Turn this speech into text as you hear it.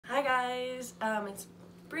It's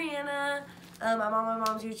Brianna. I'm on my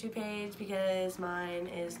mom's YouTube page because mine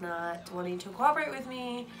is not wanting to cooperate with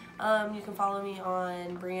me. You can follow me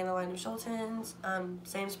on Brianna Line of Schultens.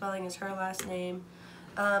 Same spelling as her last name.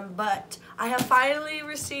 But I have finally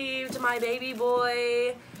received my baby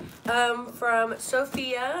boy from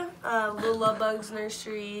Sophia,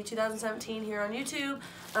 Littlelovebugsnursery 2017 here on YouTube.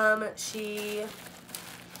 I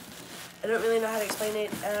don't really know how to explain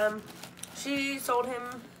it. She sold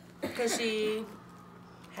him because she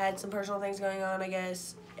had some personal things going on, I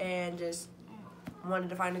guess, and just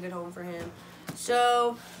wanted to find a good home for him.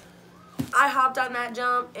 So I hopped on that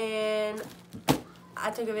jump and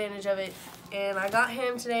I took advantage of it, and I got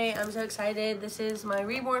him today. I'm so excited. This is my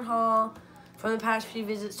Reborn haul from the past few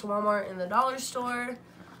visits to Walmart and the dollar store.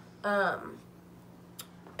 And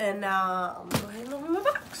now I'm gonna go ahead and open my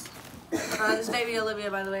box. This is baby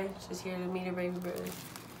Olivia, by the way. She's here to meet her baby brother.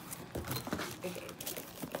 Okay.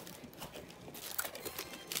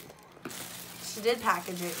 She did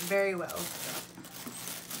package it very well.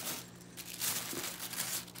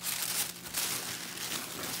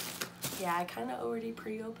 Yeah, I kind of already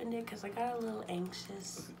pre-opened it because I got a little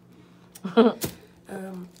anxious.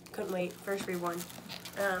 Couldn't wait. First Reborn.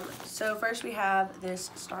 So first we have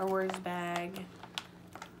this Star Wars bag.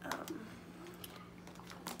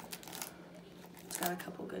 It's got a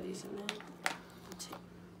couple goodies in there.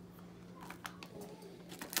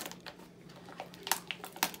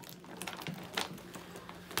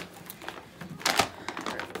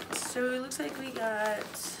 So it looks like we got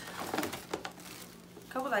a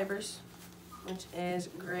couple diapers, which is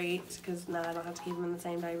great because now I don't have to keep them in the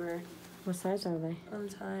same diaper. What size are they? On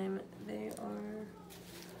time, they are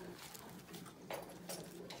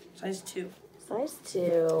size 2. Size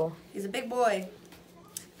 2. He's a big boy.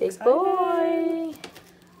 Big boy.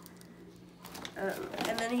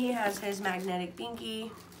 And then he has his magnetic binky.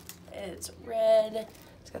 It's red.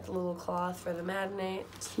 It's got the little cloth for the magnet.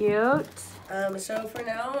 Cute. So for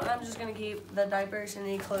now, I'm just gonna keep the diapers and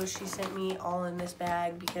any clothes she sent me all in this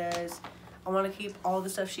bag because I want to keep all the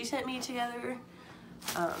stuff she sent me together.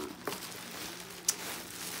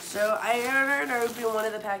 So I ordered open one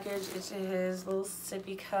of the package. It's his little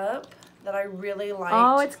sippy cup that I really liked.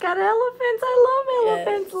 Oh, it's got elephants. I love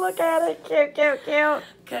elephants. Yes. Look at it. Cute, cute, cute.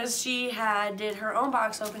 Because she did her own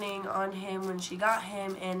box opening on him when she got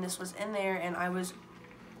him, and this was in there, and I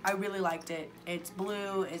really liked it. It's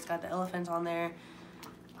blue. It's got the elephants on there.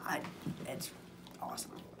 It's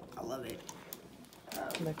awesome. I love it.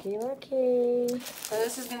 Looky, looky. So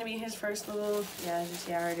this is going to be his first little, yeah, as you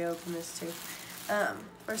see, I already opened this too.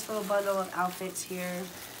 First little bundle of outfits here.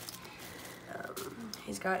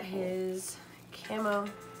 He's got his camo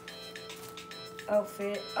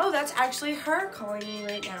outfit. Oh, that's actually her calling me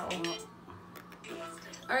right now.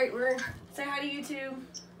 All right, say hi to YouTube.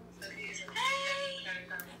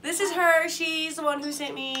 This is her. She's the one who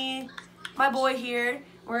sent me my boy here.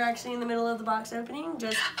 We're actually in the middle of the box opening.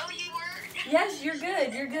 Oh, you were? Yes, you're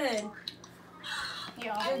good. You're good.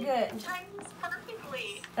 Yeah. You're good. Times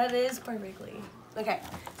perfectly. That is perfectly. Okay,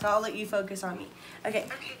 so I'll let you focus on me. Okay,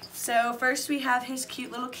 so first we have his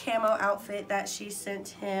cute little camo outfit that she sent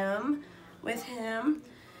him with him.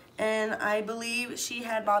 And I believe she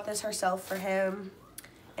had bought this herself for him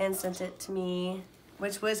and sent it to me,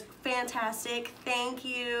 which was fantastic. Thank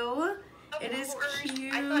you. It is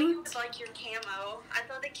cute. I thought you would like your camo. I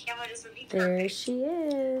thought the camo just would be perfect. There she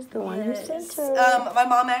is, the one who sent her. My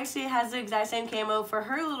mom actually has the exact same camo for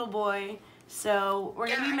her little boy, so we're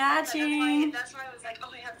gonna be matching. That's why I was like, oh,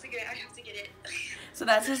 I have to get it. I have to get it. So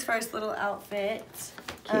that's his first little outfit.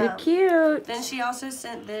 Cute, cute. Then she also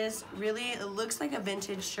sent this it looks like a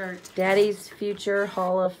vintage shirt. Daddy's future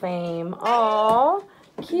Hall of Fame. Aw,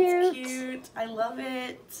 cute. It's cute. I love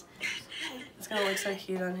it. It's gonna look so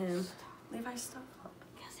cute on him. Levi, stop.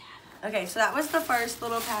 Okay, so that was the first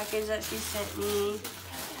little package that she sent me.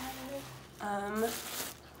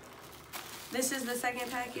 This is the second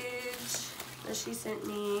package that she sent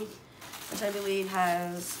me, which I believe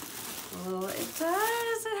has a little, it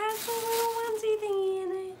has a little onesie thingy in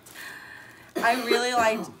it. I really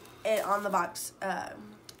liked it on the box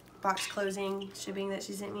closing shipping that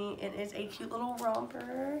she sent me. It is a cute little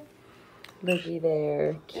romper. Looky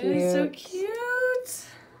there. Cute. It is so cute.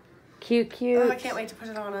 Cute, cute. Oh, I can't wait to put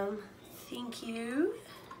it on him. Thank you.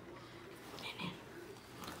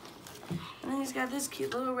 And then he's got this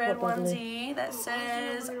cute little red onesie that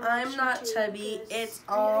says, I'm not chubby, it's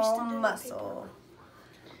all muscle.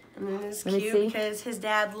 And then it's cute because his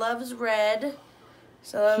dad loves red.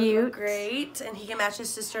 So that would look great. And he can match his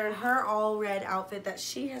sister in her all red outfit that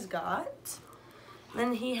she has got.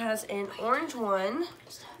 Then he has an orange one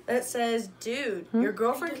It says, dude, your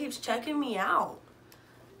girlfriend keeps checking me out.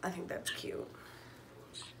 I think that's cute.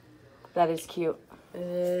 That is cute. It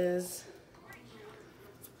is.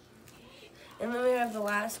 And then we have the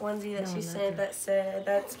last onesie that she sent that said,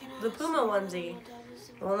 that's the Puma onesie.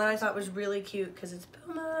 The one that I thought was really cute because it's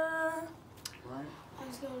Puma.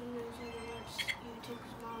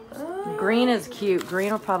 Green is cute.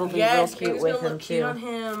 Green will probably be real cute with him cute too. on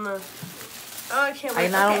him. Oh, I can't wait.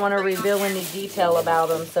 And I don't want to reveal any detail about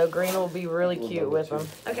him, so green will be really cute with him.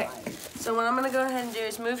 Okay, so what I'm going to go ahead and do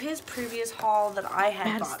is move his previous haul that I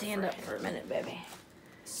had bought. Stand up for a minute, baby.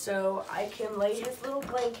 So I can lay his little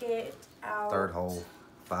blanket out. Third hole,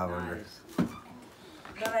 500. That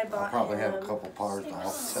I bought I'll probably him. have a couple parts to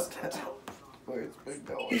offset that. Where it's been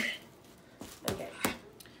going. Okay.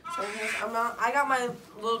 So here's, I got my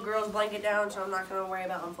little girl's blanket down, so I'm not going to worry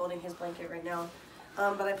about unfolding his blanket right now.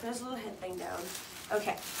 But I put his little head thing down.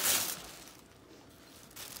 Okay.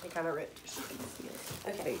 It kind of ripped.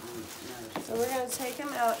 Okay. So we're going to take him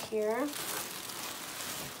out here.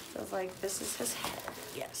 Feels like this is his head.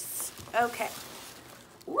 Yes. Okay.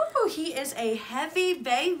 Woo! He is a heavy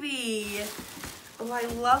baby. Oh, I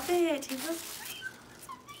love it. He looks.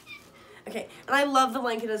 Okay, and I love the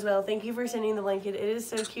blanket as well. Thank you for sending the blanket. It is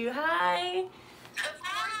so cute. Hi.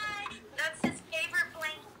 Hi. That's his favorite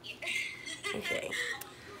blanket. Okay.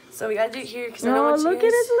 So we gotta do it here because I don't want you look at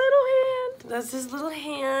his little hand. That's his little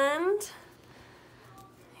hand.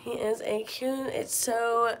 He is a cute. It's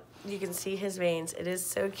so, you can see his veins. It is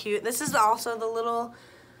so cute. This is also the little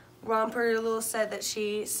romper little set that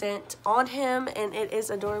she sent on him, and it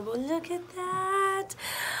is adorable. Look at that.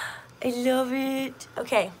 I love it.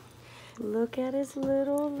 Okay. Look at his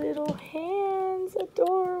little hands.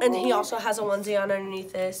 Adorable. And he also has a onesie on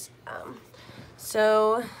underneath this.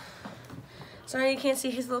 So, sorry you can't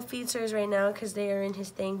see his little features right now because they are in his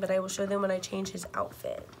thing, but I will show them when I change his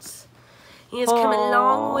outfits. He has come a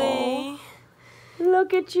long way.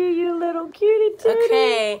 Look at you, you little cutie tootie.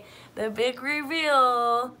 Okay, the big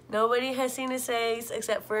reveal. Nobody has seen his face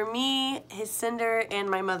except for me, his sender, and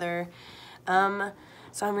my mother. So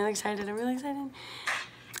I'm really excited.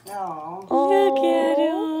 Aww. Look at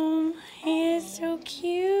him. He is so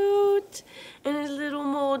cute. And his little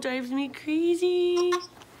mole drives me crazy.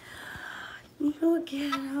 Look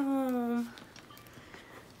at him.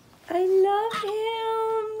 I love him.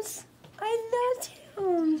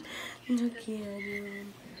 Look at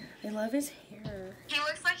him. I love his hair. He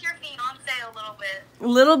looks like your fiance a little bit. A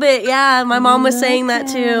little bit, yeah. My mom was saying that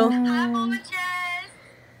too. Hi, Mama Jess.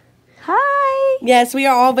 Hi. Yes, we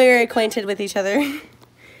are all very acquainted with each other.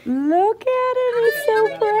 Look at him. He's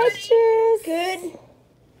so precious. Good.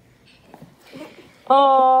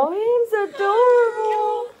 Oh, he's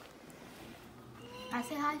adorable. I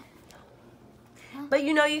say hi. But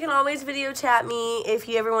you know, you can always video chat me if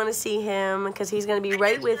you ever want to see him, because he's going to be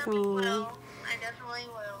right with me. I definitely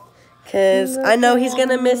will. Because I know he's going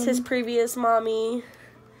to miss his previous mommy.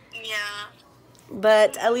 Yeah.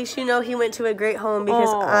 But at least you know he went to a great home,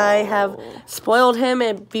 because I have spoiled him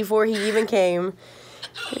before he even came.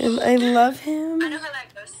 And I love him. I know how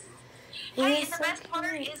that goes. Hey, the best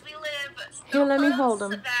part is we live so Here, let me close hold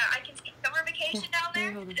him. that I can take summer vacation down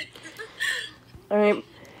there. All right.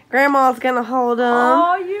 Grandma's going to hold him.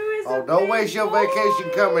 Oh, you is Oh, don't waste your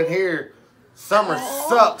vacation coming here. Summer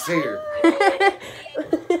sucks here. Look,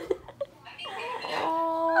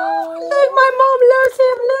 my mom loves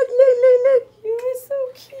him. Look. You're so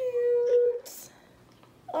cute.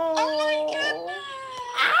 Oh my goodness.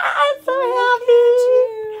 I'm so happy.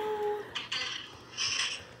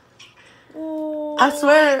 Oh, I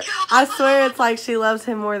swear it's like she loves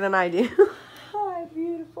him more than I do. hi,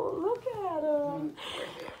 beautiful. Look at him.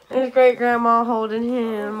 There's great grandma holding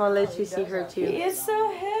him. I'll let you see her He too. is so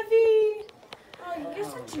heavy. Oh, you're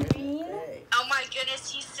such a bean. Oh my goodness,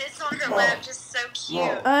 he sits on her lap just so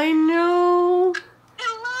cute. I know.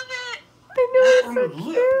 I love it. I know, it's so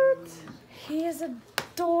cute. He is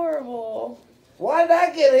adorable. Why did I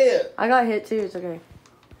get hit? I got hit too, it's okay.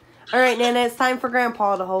 Alright, Nana, it's time for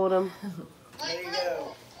Grandpa to hold him. There you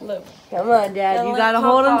go. Look. Come on, Dad, you gotta let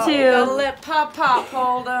hold him Papa- You gotta too. let Papa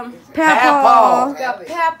hold him. Papa.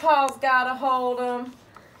 Papa's gotta hold him.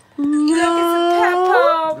 No.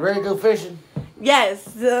 Papa. You ready to go fishing? Yes,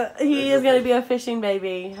 he is gonna be a fishing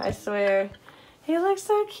baby, I swear. He looks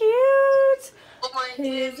so cute. Oh my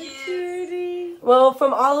He's a goodness. cutie. Well,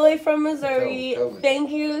 from all the way from Missouri, Tell me. thank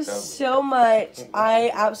you so much. I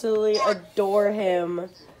absolutely adore him.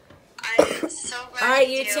 I'm so glad All right,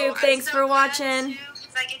 you do. YouTube, I'm thanks so for glad, watching. too,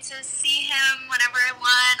 'cause I get to see him whenever I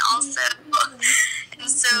want also. And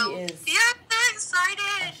so, He is. yeah, I'm so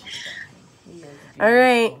excited. All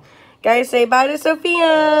right, Guys, say bye to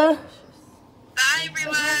Sophia.